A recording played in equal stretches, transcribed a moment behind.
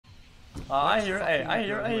I hear, hey, I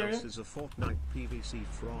hear you. Is a Fortnite PVC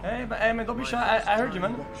fraud. Hey, man, don't be shy. I heard you,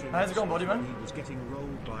 man. How's it going, buddy, man? He was getting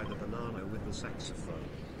rolled by the banana with the saxophone.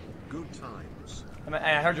 Good times. Hey,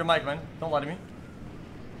 I heard your mic, man. Don't lie to me.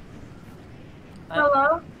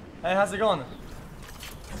 Hello? Hey, how's it going?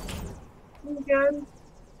 I'm good.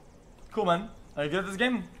 Cool, man. Are you good at this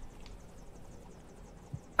game?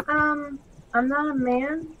 I'm not a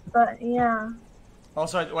man, but yeah. Oh,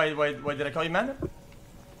 sorry. Wait. Did I call you man?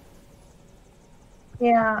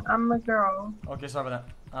 Yeah, I'm a girl. Okay, sorry about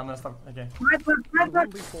that. I'm gonna stop. Okay. My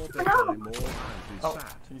No. Oh,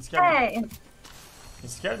 you scared me. Hey! You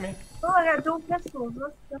scared me. Oh, I got dual pistols.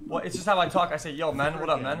 Well, it's just how I talk. I say, "Yo, man, what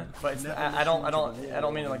up, man?" But it's, I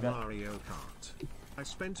don't mean it like that. Mario Kart. I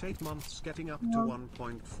spent 8 months getting up to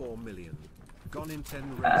 1.4 million. Gone in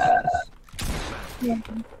 10 races. Yeah.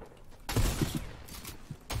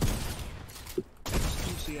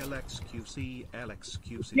 xQc,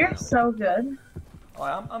 LXQC. You're so good. Oh,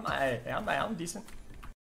 I'm decent.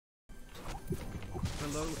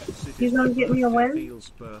 Hello, You gonna get me a win?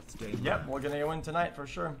 Yep, we're gonna win tonight for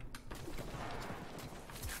sure.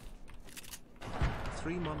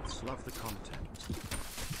 3 months, love the content.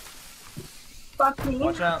 Fuck me.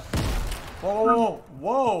 Watch out.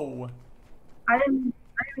 Whoa. I didn't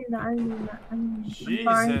mean that.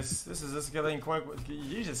 Jesus, this is getting quite.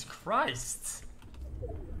 Jesus Christ.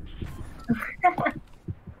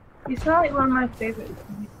 You sound like one of my favorite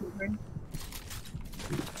YouTubers.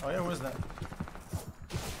 Oh yeah, who is that?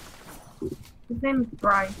 His name is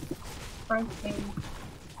Bryce. Bryce King.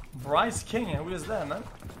 Bryce King, who is that, man?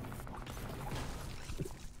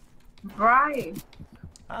 Bryce.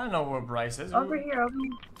 I don't know where Bryce is. Over here.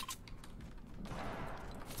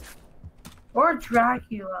 Or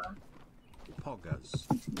Dracula. Poggers.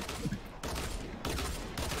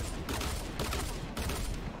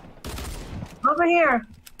 Over here.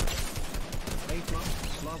 8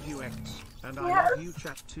 months, love you X, and I Yes. love you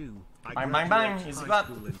chat too. I Bang, graduate easy high clap.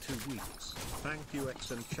 school in 2 weeks. Thank you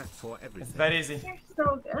X and chat for everything. It's that easy. You're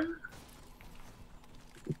so good.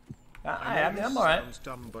 I mean, I'm alright. Sounds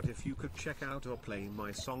dumb, but if you could check out or play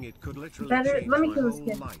my song, it could literally Better- change let me my kill this whole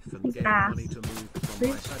kid. life and He's gain ass. money to move from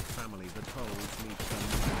my Please? sad family that holds me to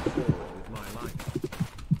move forward with my life.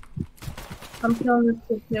 I'm killing this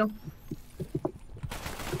kid too.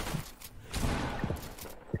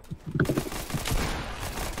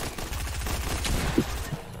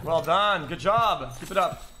 Well done. Good job. Keep it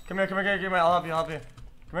up. Come here. I'll help you.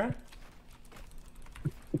 Come here.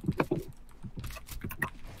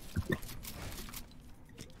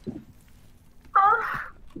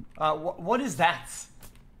 What is that?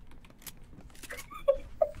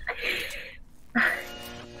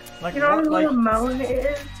 Like, You know what, what like, a moan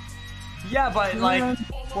is? yeah, but like,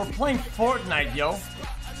 we're playing Fortnite, yo.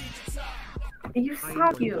 You I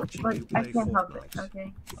suck enjoy you, watching but you I play can't help it, Fortnite.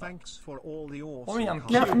 okay? Thanks for all the awesome I mean, I'm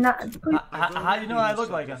No, cute. not, please. How do you know I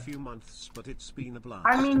look like a a? few months, but it's been a blast.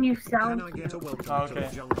 I mean, you Can sound I get a welcome Oh, to okay.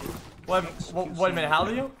 the jungle? Wait a minute. How old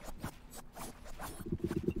are you?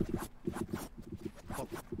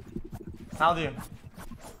 How old are you?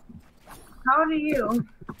 How old are you?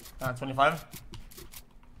 25.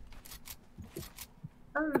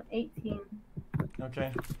 I'm 18.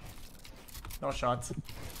 Okay. No shots.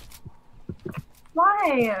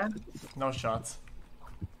 Why? No shots.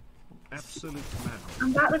 Absolute man.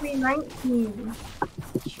 I'm about to be 19.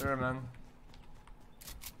 Sure, man.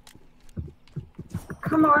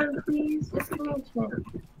 Come on, please, just give me a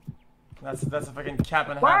chance. That's a fucking cap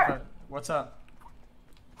and a What? half. What's up?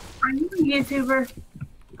 Are you a YouTuber?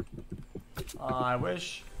 I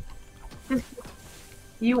wish.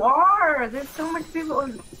 You are! There's so much people,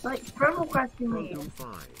 like, friend requesting me. Program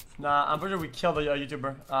 5. Nah, I'm pretty sure we killed a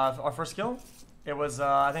YouTuber. Our first kill, it was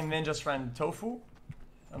I think Ninja's friend Tofu.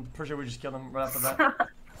 I'm pretty sure we just killed him right after that. Come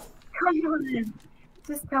on,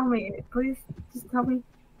 just tell me, please. Just tell me.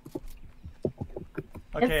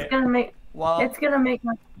 Okay. It's gonna make. Well. It's gonna make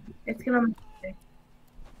my. It's gonna. Make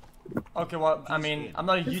Okay. Well, I mean, I'm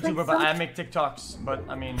not a It's YouTuber, like but some- I make TikToks. But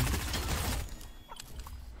I mean,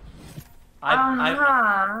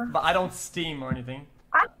 but I don't Steam or anything.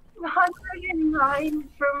 I'm 109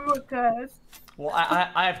 from request. Well,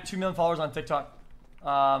 I have 2 million followers on TikTok.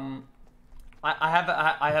 I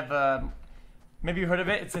have maybe you heard of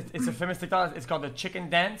it. It's a famous TikTok. It's called the Chicken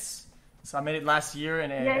Dance. So I made it last year,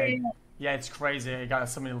 and yeah, it's crazy. I got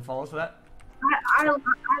so many followers for that. I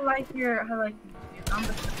like your I'm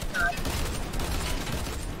the guy.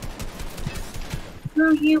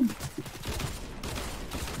 Screw you.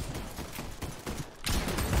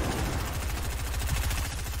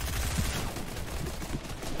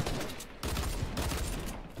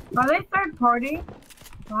 Are they third party?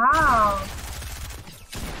 Wow.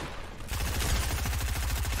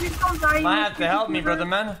 Please don't die, you Might have to help me, YouTuber. brother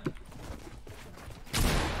man.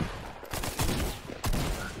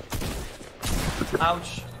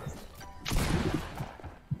 Ouch.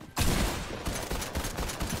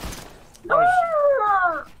 Ouch.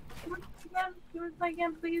 Ah! Give it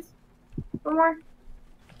again, please. One more.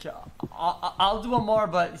 Okay, I'll do one more,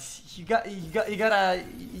 but you gotta,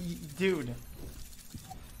 dude.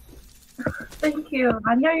 Thank you.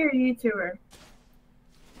 I know you're a YouTuber.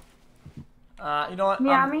 You know what?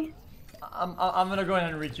 Yeah, me? I'm gonna go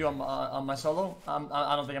ahead and reach you on my solo.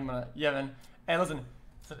 I don't think I'm gonna. Yeah, man. Hey, listen.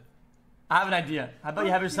 I have an idea. How about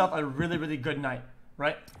you have yourself a really good night,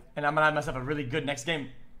 right? And I'm gonna have myself a really good next game.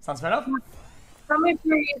 Sounds fair enough? Tell me if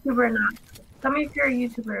you're a YouTuber or not. Tell me if you're a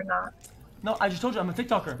YouTuber or not. No, I just told you I'm a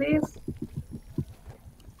TikToker. Please.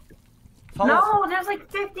 Follow, No, there's like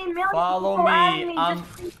 15 million. follow people adding me.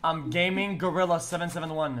 just- I'm Gaming Gorilla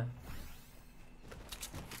 771.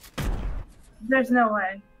 There's no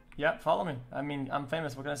way. Yeah, follow me. I mean, I'm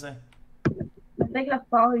famous. What can I say? I think I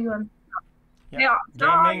follow you on. Yeah,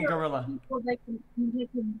 tell Gaming your Gorilla. people they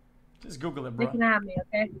can Just Google it, they bro. can have me,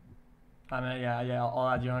 okay? I mean, yeah, I'll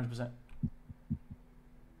add you 100%.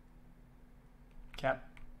 Cap.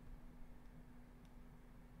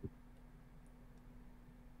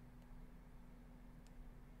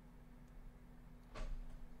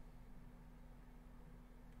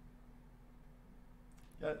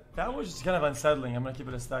 Yeah, that was just kind of unsettling. I'm gonna keep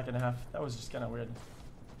it a stack and a half. That was just kind of weird.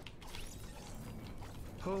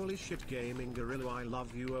 Holy shit, Gaming Gorilla, I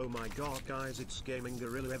love you. Oh my god, guys, it's Gaming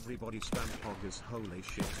Gorilla. Everybody spam poggers. Holy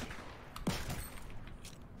shit.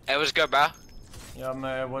 Hey, what's good, bro? Yeah,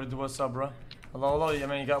 man, what's up, bro? Hello. I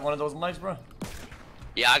mean, you got one of those mics, bro?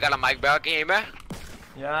 Yeah, I got a mic, bro. Can you hear me?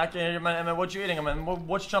 Yeah, I can hear you, man. I mean, what you eating, I mean,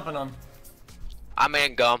 what's jumping on? I'm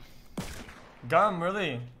in gum. Gum,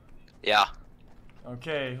 really? Yeah.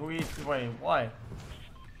 Okay, who eats? Wait, why?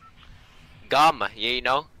 Gum, yeah, you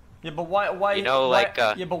know? Yeah, but why? You know, why, like,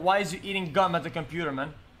 yeah, but why is you eating gum at the computer,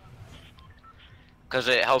 man? Because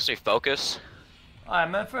it helps me focus.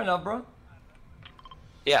 Alright, man, fair enough, bro.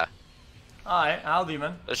 Yeah. Alright, how old are you,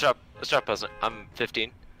 man? Let's start present. I'm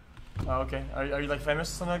 15. Oh, okay. Are you like famous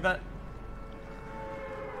or something like that?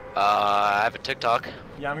 I have a TikTok.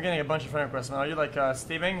 Yeah, I'm getting a bunch of friend requests, man. Are you like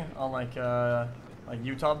Steving on like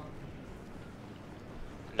YouTube?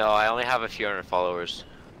 No, I only have a few hundred followers.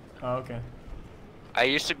 Oh, okay. I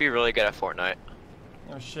used to be really good at Fortnite.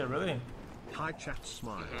 Oh shit, really? Hi chat,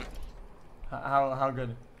 smile. How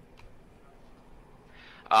good?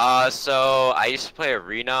 So I used to play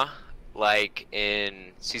Arena, like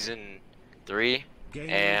in season 3, Gaming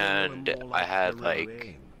and Gorilla, more I had Gorilla like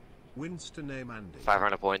aim. Winston name Andy.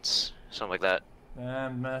 500 points, something like that.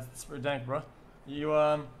 Man, that's pretty dank, bro. You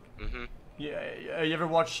Mhm. yeah, you ever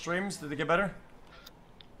watch streams? Did they get better?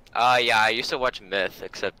 Yeah, I used to watch Myth,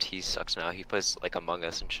 except he sucks now. He plays like Among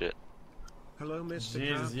Us and shit. Hello, Mr.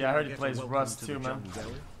 Jesus, Crab, yeah, I heard he get a plays welcome Rust to too, the man.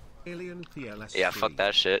 jungle. Alien PLS Yeah, fuck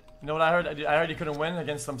that shit. You know what I heard? I heard he couldn't win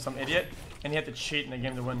against some idiot, and he had to cheat in the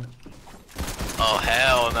game to win. Oh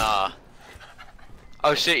hell nah.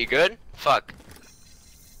 Oh shit, you good? Fuck.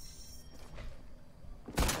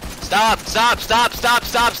 Stop!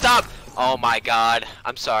 Oh my god,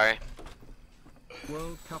 I'm sorry.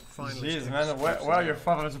 World Cup finals. Jeez, man, where are your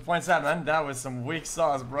 500 points at, man? That was some weak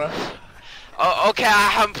sauce, bro. Oh, okay, I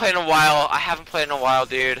haven't played in a while.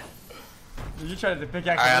 Dude. You tried to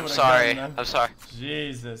pickaxe Alright, me I'm with a sorry. gun, man. I'm sorry.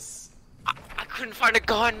 Jesus. I couldn't find a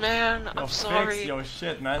gun, man. Yo, I'm sorry. Fix your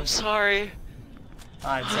shit, man. I'm sorry.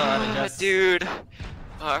 Alright, it's alright, I guess. Dude.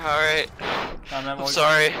 Alright. Man, I'm well,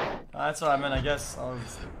 sorry. That's alright, man, I guess. Alright,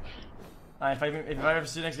 if I ever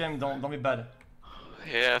see you next game, don't be bad.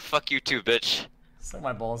 Yeah, fuck you too, bitch. Suck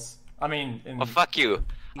my balls. I mean, in... Well, fuck you.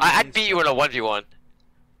 I'd beat you in a 1v1.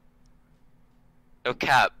 No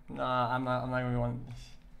cap. Nah, I'm not gonna be one.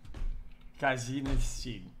 Guys, you need to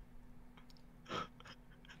cheat.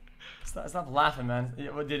 Stop laughing, man.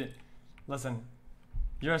 What did it? Listen,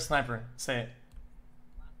 you're a sniper. Say it.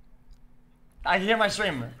 I can hear my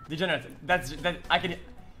stream, degenerate.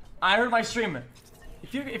 I heard my stream.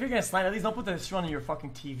 If you're gonna snipe, at least don't put the stream on your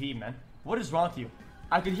fucking TV, man. What is wrong with you?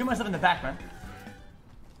 I can hear myself in the back, man.